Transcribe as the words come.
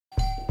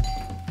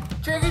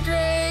Trick or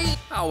treat!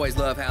 I always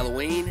love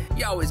Halloween.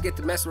 You always get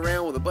to mess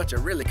around with a bunch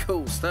of really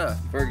cool stuff.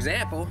 For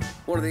example,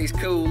 one of these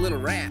cool little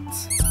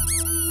rats.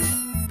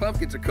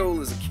 Pumpkins are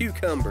cool as a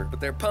cucumber, but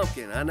they're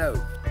pumpkin, I know.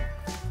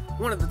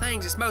 One of the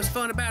things that's most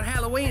fun about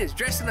Halloween is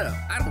dressing up.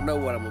 I don't know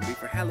what I'm gonna be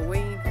for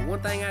Halloween, but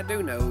one thing I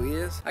do know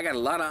is I got a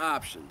lot of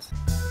options.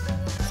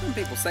 Some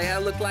people say I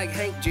look like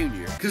Hank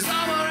Jr. Cause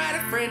all my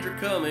righty friends are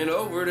coming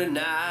over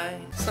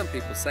tonight. Some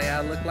people say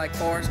I look like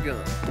Forrest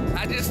Gump.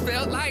 I just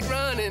felt like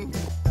running.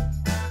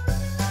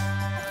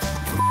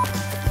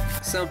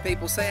 Some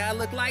people say I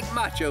look like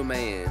Macho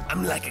Man.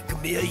 I'm like a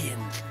chameleon.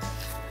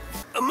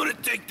 I'm gonna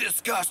take this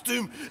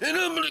costume and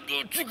I'm gonna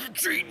go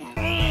trick-or-treating.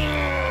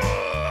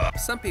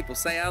 Some people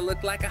say I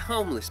look like a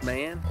homeless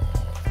man.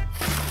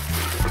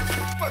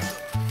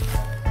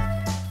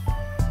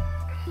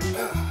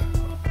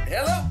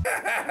 Hello?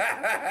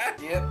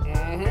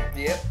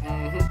 Yep,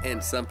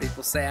 And some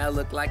people say I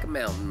look like a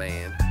mountain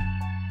man.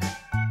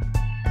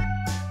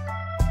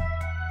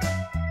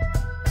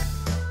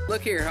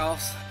 Look here,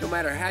 Hoss. No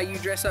matter how you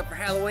dress up for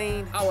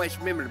Halloween, always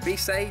remember to be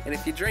safe, and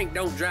if you drink,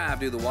 don't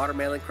drive, do the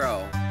watermelon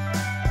crawl.